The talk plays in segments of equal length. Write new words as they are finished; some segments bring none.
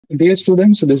Dear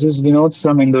students, this is Vinod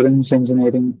from Endurance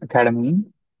Engineering Academy.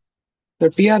 The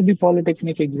TRB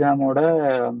Polytechnic exam ஓட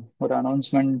ஒரு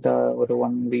announcement ஒரு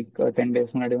 1 week 10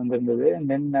 days முன்னாடி வந்திருந்தது and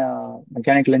then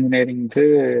mechanical இன்ஜினியரிங்க்கு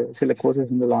சில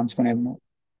courses வந்து லான்ச் பண்ணியிருந்தோம்.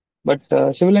 பட்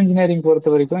சிவில் இன்ஜினியரிங்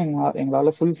பொறுத்த வரைக்கும்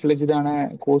எங்களால் ஃபுல் ஃப்ளெஜ்டான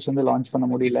கோர்ஸ் வந்து லான்ச் பண்ண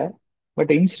முடியல.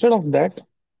 But instead of that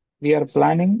we are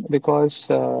planning because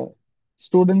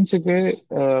ஸ்டூடெண்ட்ஸுக்கு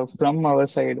from our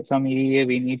side from EEA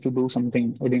we need to do something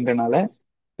அப்படின்றனால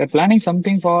we're planning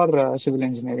something for civil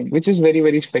engineering which is very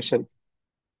very special.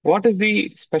 What is the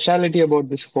speciality about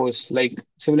this course? Like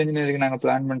civil engineering நாங்க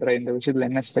plan பண்ற இந்த விஷயத்துல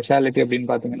என்ன speciality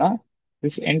அப்படின்னு பாத்தீங்கன்னா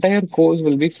this entire course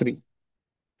will be free.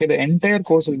 Okay, the entire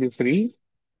course will be free.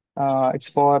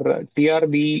 It's for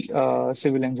TRB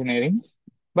civil engineering.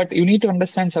 But you need to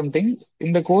understand something.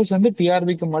 இந்த course வந்து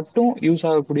டிஆர்பிக்கு மட்டும் யூஸ்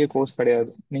ஆகக்கூடிய கோர்ஸ் கிடையாது.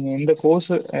 நீங்க இந்த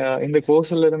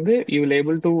கோர்ஸ்ல இருந்து you will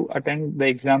able to attend the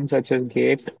exams such as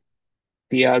gate,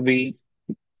 TRP,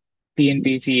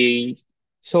 டிஎன்பிசிஏஇ.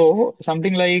 So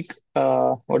something like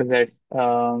what is that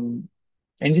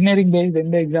engineering paste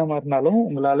எந்த எக்ஸாமா இருந்தாலும்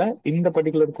உங்களால இந்த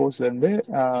பர்டிகுலர் கோர்ஸ்ல இருந்து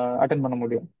அட்டன் பண்ண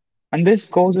முடியும். And this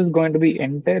course is going to be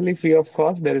entirely free of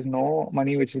cost. There is no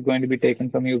money which is going to be taken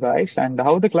from you guys. And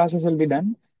how the classes will be done?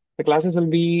 The classes will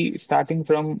be starting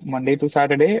from Monday to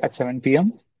Saturday at 7 p.m.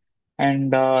 And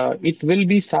it will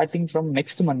be starting from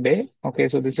next Monday. Okay,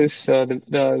 so this is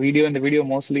the video, and the video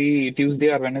mostly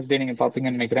Tuesday or Wednesday நீங்க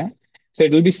பார்ப்பீங்கன்னு நினைக்கிறேன். So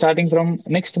it will be starting from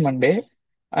next Monday.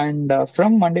 And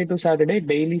from Monday to Saturday,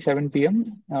 daily 7 p.m.,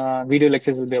 video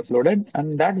lectures will be uploaded. And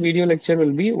that video lecture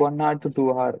will be 1 hour to 2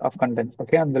 hour of content.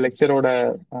 Okay, and the lecture ஓட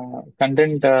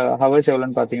content hours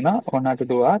எவ்வளோன்னு பார்த்தீங்கன்னா 1 hour to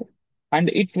 2 hour. And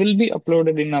it will be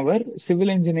uploaded in our Civil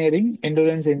Engineering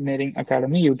Endurance Engineering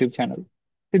Academy YouTube channel.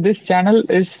 This channel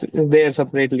is there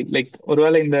separately. Like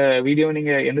ஒருவேளை இந்த video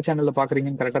நீங்க எந்த சேனல்ல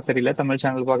பாக்குறீங்கன்னு கரெக்டா தெரியல, தமிழ்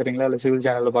சேனல் பாக்குறீங்களா இல்ல சிவில்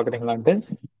சேனல்ல பாக்குறீங்களான்ட்டு.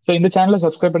 ஸோ இந்த சேனலை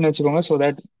சப்ஸ்கிரைப் பண்ணி வச்சுக்கோங்க, so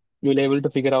that you will able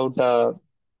to figure out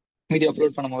video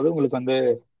upload பண்ணும்போது உங்களுக்கு வந்து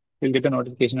will get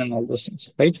notification and all those things,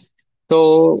 right? So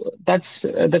that's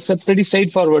that's a pretty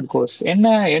straight forward course.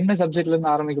 என்ன என்ன சப்ஜெக்ட்ல இருந்து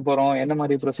ஆரம்பிக்க போறோம், என்ன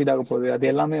மாதிரி ப்ரொசீட் ஆக போகுது, அது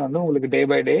எல்லாமே வந்து உங்களுக்கு day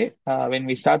by day when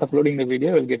we start uploading the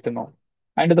video will get to know.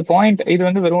 And the point, இது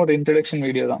வந்து வெறும் ஒரு இன்ட்ரடக்ஷன்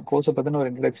வீடியோ தான், கோர்ஸை பத்தின ஒரு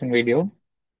இன்ட்ரடக்ஷன் வீடியோ.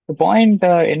 பாயிண்ட்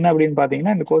என்ன அப்படின்னு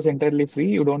பாத்தீங்கன்னா, இந்த course entirely free,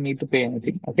 you don't need to pay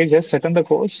anything. Okay, just attend the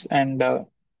course. And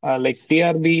like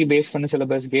TRP base பண்ண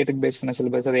சிலபஸ், கேட்டுக்கு பேஸ் பண்ண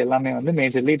சிலபஸ், அது எல்லாமே வந்து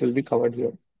majorly it will be covered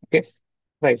here. Okay,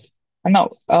 right. And now,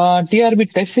 TRB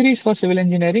Test Series for Civil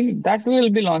Engineering, that we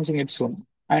will be launching it soon.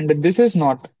 And this is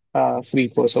not free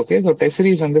course, okay? So Test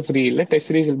Series on the free, Test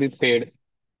Series will be paid.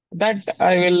 That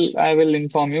I will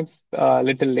inform you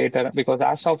little later, because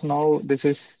as of now, this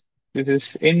is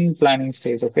in planning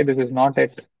stage, okay? This is not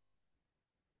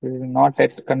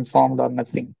yet confirmed or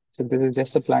nothing. So this is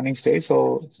just a planning stage. So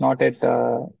it's not yet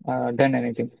done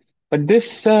anything. But this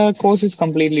course is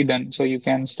completely done. So you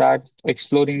can start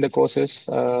exploring the courses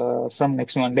from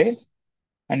next Monday.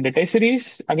 And the test series,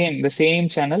 again, the same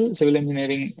channel, Civil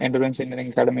Engineering, Endurance Engineering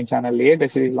Academy channel,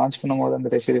 test series launch பண்ணும்போது அந்த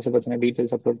test series பத்தின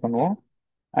details upload பண்ணுவோம்.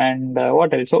 And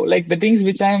what else? So like the things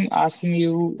which I'm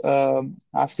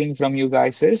asking from you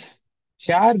guys is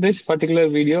share this particular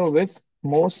video with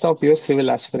most of your civil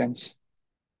aspirants.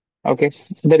 Okay.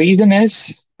 The reason is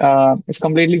it's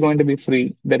completely going to be free.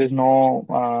 There is no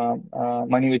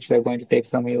money which we are going to take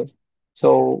from you. So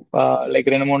like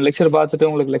 2-3 lecture பார்த்துட்டு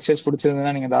உங்களுக்கு lectures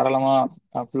பிடிச்சிருந்ததுன்னா நீங்கள்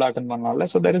தாராளமாக ஃபுல்லாக attend பண்ணலாம்ல.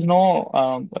 So there is no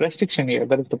restriction here.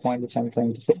 That is the point which I'm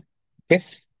trying to say. Okay,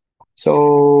 so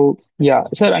yeah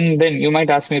sir, and then you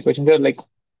might ask me question sir, like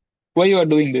why you are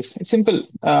doing this. It's simple.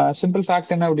 Simple fact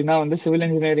என்ன அப்படின்னா வந்து civil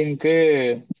இன்ஜினியரிங்க்கு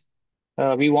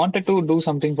we wanted to do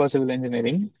something for civil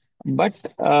engineering, but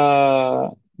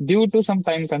due to some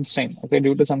time constraint, okay,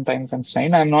 due to some time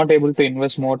constraint, I'm not able to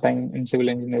invest more time in civil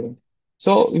engineering.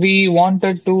 So we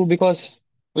wanted to, because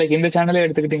like in the channel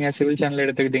எடுத்துக்கிட்டீங்க, civil channel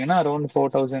எடுத்துக்கிட்டீங்கன்னா around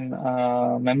 4,000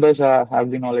 members have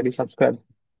been already subscribed.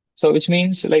 So which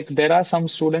means like there are some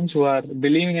students who are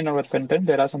believing in our content,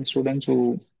 there are some students who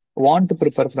want to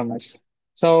prepare from us.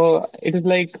 So it is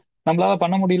like நம்மளால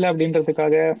பண்ண முடியல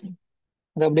அப்படின்றதுக்காக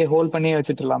அதை அப்படியே hold பண்ணி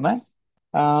வச்சுட்டு இல்லாம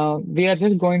we are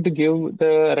just going to give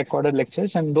the recorded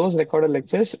lectures, and those recorded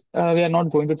lectures we are not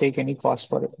going to take any cost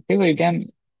for it. Okay, so you can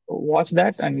watch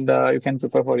that, and you can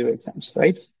prepare for your exams,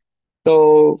 right? So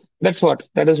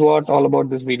that is what all about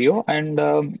this video. And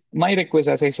my request,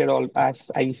 as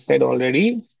I said already,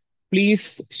 please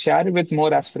share it with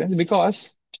more aspirants, because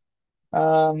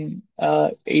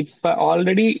இப்போ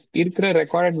already இருக்கிற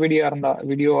recorded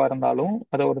வீடியோவா இருந்தாலும்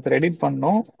அதை ஒருத்தர் edit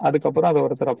பண்ணணும், அதுக்கப்புறம் அதை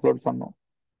ஒருத்தர் அப்லோட் பண்ணணும்,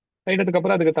 ரைட்?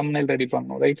 அதுக்கப்புறம் அதுக்கு தம்ப்நெயில் ரெடி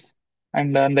பண்ணணும், ரைட்?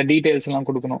 அண்ட் அந்த டீடைல்ஸ் எல்லாம்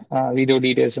கொடுக்கணும், வீடியோ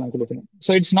டீடைல்ஸ் எல்லாம் கொடுக்கணும்.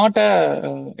 So it's not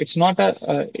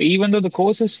a even though the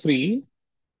course is free,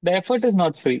 the effort is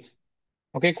not free.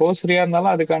 Okay, course ஃப்ரீயா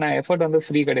இருந்தாலும் அதுக்கான எஃபர்ட் வந்து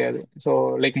ஃப்ரீ கிடையாது. ஸோ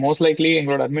லைக் மோஸ்ட் லைக்லி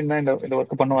எங்களோட அட்மின் தான் இந்த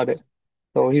ஒர்க் பண்ணுவாரு.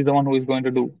 So he's the one who is going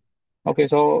to two. Okay,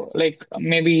 so like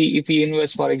maybe if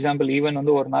invest for example even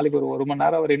வந்து ஒரு நாளைக்கு ஒரு மணி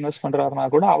நேரம் அவர் இன்வெஸ்ட் பண்றாருனா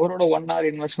கூட அவரோட 1 hour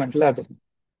இன்வெஸ்ட்மெண்ட்ல அது.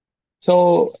 ஸோ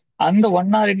அந்த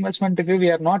 1 hour இன்வெஸ்ட்மெண்ட்டுக்கு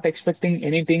we are not expecting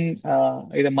any thing.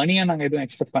 இதை மணியா நாங்கள் எதுவும்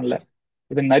எக்ஸ்பெக்ட் பண்ணல.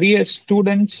 இது நிறைய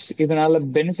ஸ்டூடெண்ட்ஸ் இதனால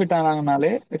benefit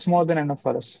ஆனாங்கனாலே it's more then enough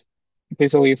for us. Okay,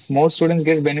 so if more students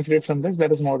get benefited from this,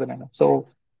 that is more than enough. So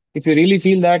if you really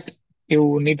feel that you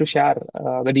need to share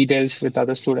the details with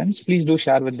other students, please do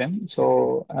share with them. So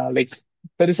like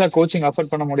பெருசா coaching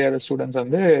afford பண்ண முடியாத students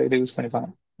வந்து இதை use பண்ணிப்பாங்க.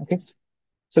 Okay,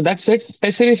 so that's it.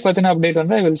 Test series பத்தின update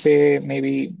வந்து I will say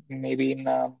maybe in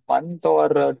month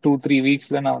or 2-3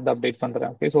 வீக்ஸ்ல நான் வந்து அப்டேட்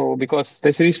பண்றேன். Okay, so because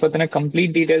test series பத்தின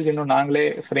கம்ப்ளீட் டீடைல்ஸ் இன்னும் நாங்களே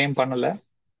ஃப்ரேம் பண்ணல.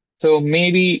 So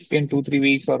maybe in 2-3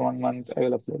 weeks R 1 month I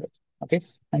will upload. Okay,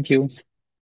 thank you.